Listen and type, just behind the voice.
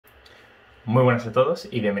Muy buenas a todos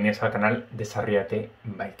y bienvenidos al canal Desarrollate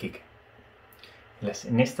by Kike.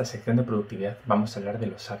 En esta sección de productividad vamos a hablar de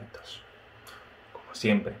los hábitos. Como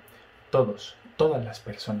siempre, todas las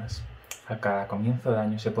personas a cada comienzo de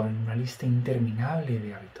año se ponen una lista interminable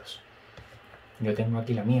de hábitos. Yo tengo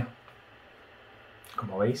aquí la mía.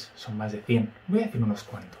 Como veis, son más de 100. Voy a decir unos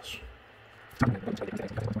cuantos.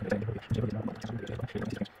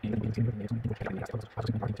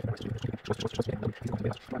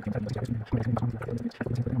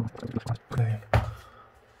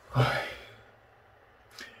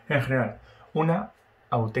 En general, una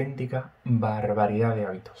auténtica barbaridad de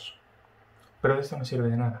hábitos. Pero esto no sirve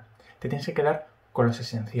de nada. Te tienes que quedar con los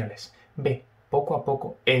esenciales. Ve poco a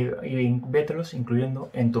poco y vételos incluyendo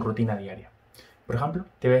en tu rutina diaria. Por ejemplo,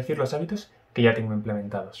 te voy a decir los hábitos que ya tengo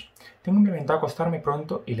implementados. Tengo implementado acostarme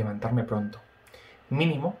pronto y levantarme pronto.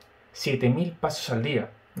 Mínimo 7.000 pasos al día.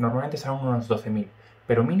 Normalmente serán unos 12.000,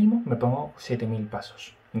 pero mínimo me pongo 7.000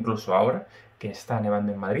 pasos. Incluso ahora, que está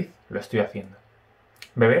nevando en Madrid, lo estoy haciendo.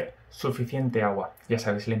 Beber suficiente agua. Ya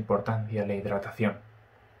sabéis la importancia de la hidratación.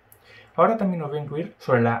 Ahora también os voy a incluir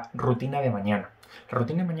sobre la rutina de mañana. La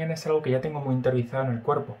rutina de mañana es algo que ya tengo muy interiorizado en el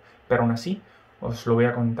cuerpo, pero aún así os lo voy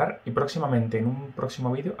a contar y próximamente en un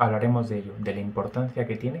próximo vídeo hablaremos de ello, de la importancia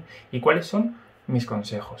que tiene y cuáles son mis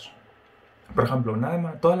consejos. Por ejemplo,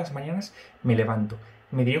 todas las mañanas me levanto,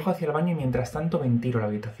 me dirijo hacia el baño y mientras tanto ventilo la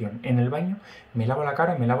habitación. En el baño me lavo la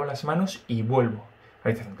cara, me lavo las manos y vuelvo. A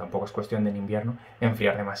veces tampoco es cuestión de en invierno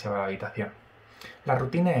enfriar demasiado la habitación. La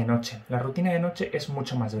rutina de noche. La rutina de noche es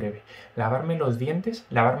mucho más breve. Lavarme los dientes,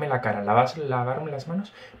 lavarme la cara, lavarme las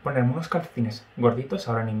manos, ponerme unos calcetines gorditos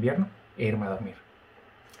ahora en invierno e irme a dormir.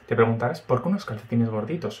 Te preguntarás, ¿por qué unos calcetines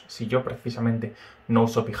gorditos si yo precisamente no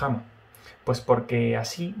uso pijama? Pues porque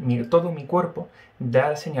así todo mi cuerpo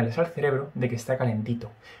da señales al cerebro de que está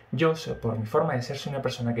calentito. Yo, por mi forma de ser, soy una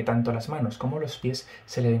persona que tanto las manos como los pies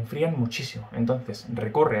se le enfrían muchísimo. Entonces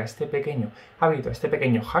recurre a este pequeño hábito, a este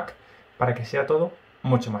pequeño hack, para que sea todo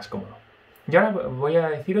mucho más cómodo. Y ahora voy a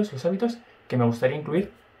deciros los hábitos que me gustaría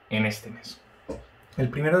incluir en este mes. El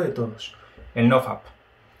primero de todos, el NoFap.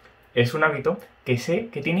 Es un hábito que sé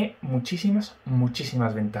que tiene muchísimas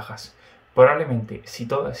ventajas. Probablemente, si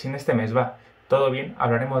en este mes va todo bien,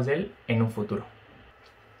 hablaremos de él en un futuro.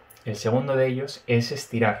 El segundo de ellos es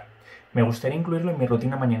estirar. Me gustaría incluirlo en mi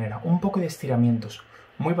rutina mañanera. Un poco de estiramientos,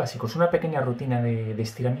 muy básicos, una pequeña rutina de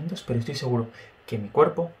estiramientos, pero estoy seguro que mi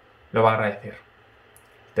cuerpo lo va a agradecer.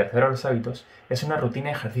 El tercero de los hábitos es una rutina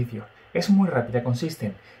de ejercicio. Es muy rápida, consiste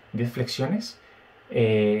en 10 flexiones,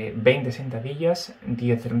 20 sentadillas,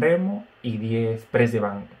 10 remo y 10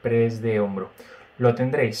 press de hombro. Lo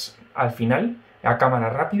tendréis al final a cámara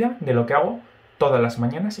rápida de lo que hago todas las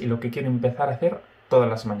mañanas y lo que quiero empezar a hacer todas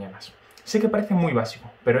las mañanas. Sé que parece muy básico,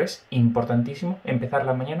 pero es importantísimo empezar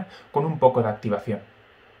la mañana con un poco de activación.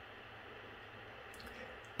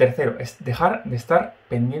 Tercero, es dejar de estar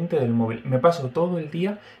pendiente del móvil. Me paso todo el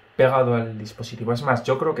día pegado al dispositivo. Es más,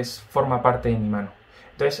 yo creo que forma parte de mi mano.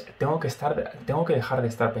 Entonces, tengo que dejar de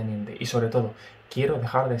estar pendiente. Y sobre todo, quiero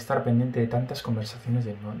dejar de estar pendiente de tantas conversaciones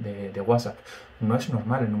de WhatsApp. No es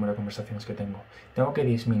normal el número de conversaciones que tengo. Tengo que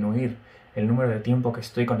disminuir el número de tiempo que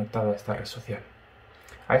estoy conectado a esta red social.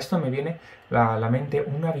 A esto me viene a la mente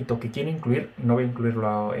un hábito que quiero incluir, no voy a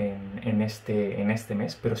incluirlo en este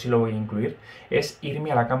mes, pero sí lo voy a incluir, es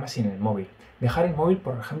irme a la cama sin el móvil. Dejar el móvil,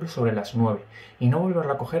 por ejemplo, sobre las 9 y no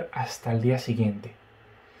volverlo a coger hasta el día siguiente.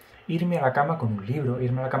 Irme a la cama con un libro,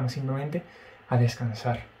 irme a la cama simplemente a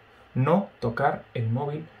descansar. No tocar el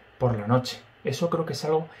móvil por la noche. Eso creo que es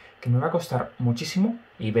algo que me va a costar muchísimo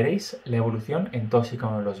y veréis la evolución en todos y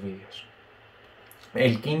cada uno de los vídeos.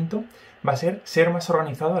 El quinto va a ser más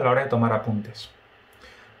organizado a la hora de tomar apuntes.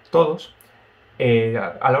 Todos,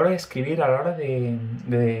 a la hora de escribir, a la hora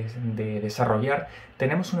de desarrollar,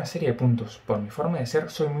 tenemos una serie de puntos. Por mi forma de ser,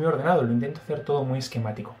 soy muy ordenado, lo intento hacer todo muy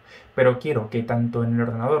esquemático. Pero quiero que tanto en el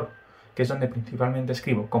ordenador, que es donde principalmente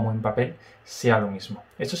escribo, como en papel, sea lo mismo.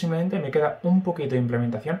 Esto simplemente me queda un poquito de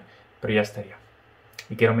implementación, pero ya estaría.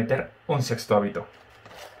 Y quiero meter un sexto hábito.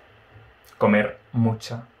 Comer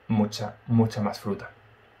mucha más fruta.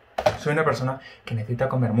 Soy una persona que necesita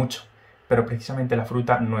comer mucho, pero precisamente la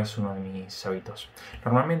fruta no es uno de mis hábitos.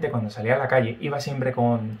 Normalmente cuando salía a la calle iba siempre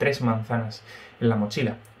con 3 manzanas en la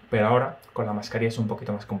mochila, pero ahora con la mascarilla es un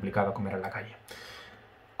poquito más complicado comer en la calle.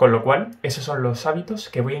 Con lo cual, esos son los hábitos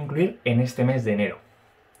que voy a incluir en este mes de enero.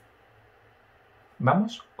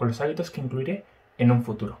 Vamos con los hábitos que incluiré en un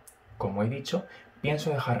futuro. Como he dicho, pienso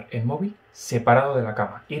dejar el móvil separado de la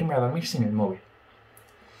cama, irme a dormir sin el móvil.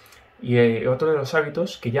 Y otro de los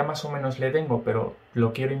hábitos que ya más o menos le tengo, pero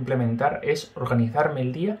lo quiero implementar, es organizarme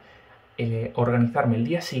el día organizarme el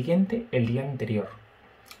día siguiente, el día anterior.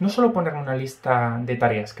 No solo ponerme una lista de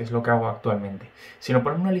tareas, que es lo que hago actualmente, sino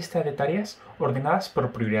ponerme una lista de tareas ordenadas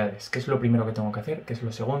por prioridades, que es lo primero que tengo que hacer, que es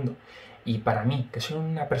lo segundo. Y para mí, que soy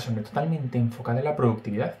una persona totalmente enfocada en la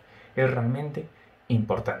productividad, es realmente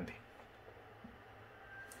importante.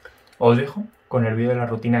 Os dejo con el vídeo de la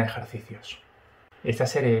rutina de ejercicios. Esta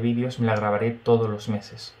serie de vídeos me la grabaré todos los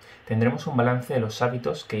meses. Tendremos un balance de los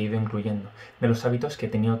hábitos que he ido incluyendo, de los hábitos que he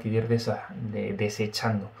tenido que ir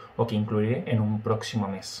desechando o que incluiré en un próximo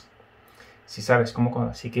mes. Si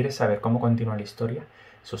quieres saber cómo continúa la historia,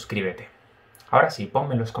 suscríbete. Ahora sí,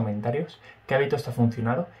 ponme en los comentarios qué hábitos te ha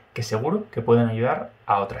funcionado, que seguro que pueden ayudar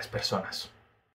a otras personas.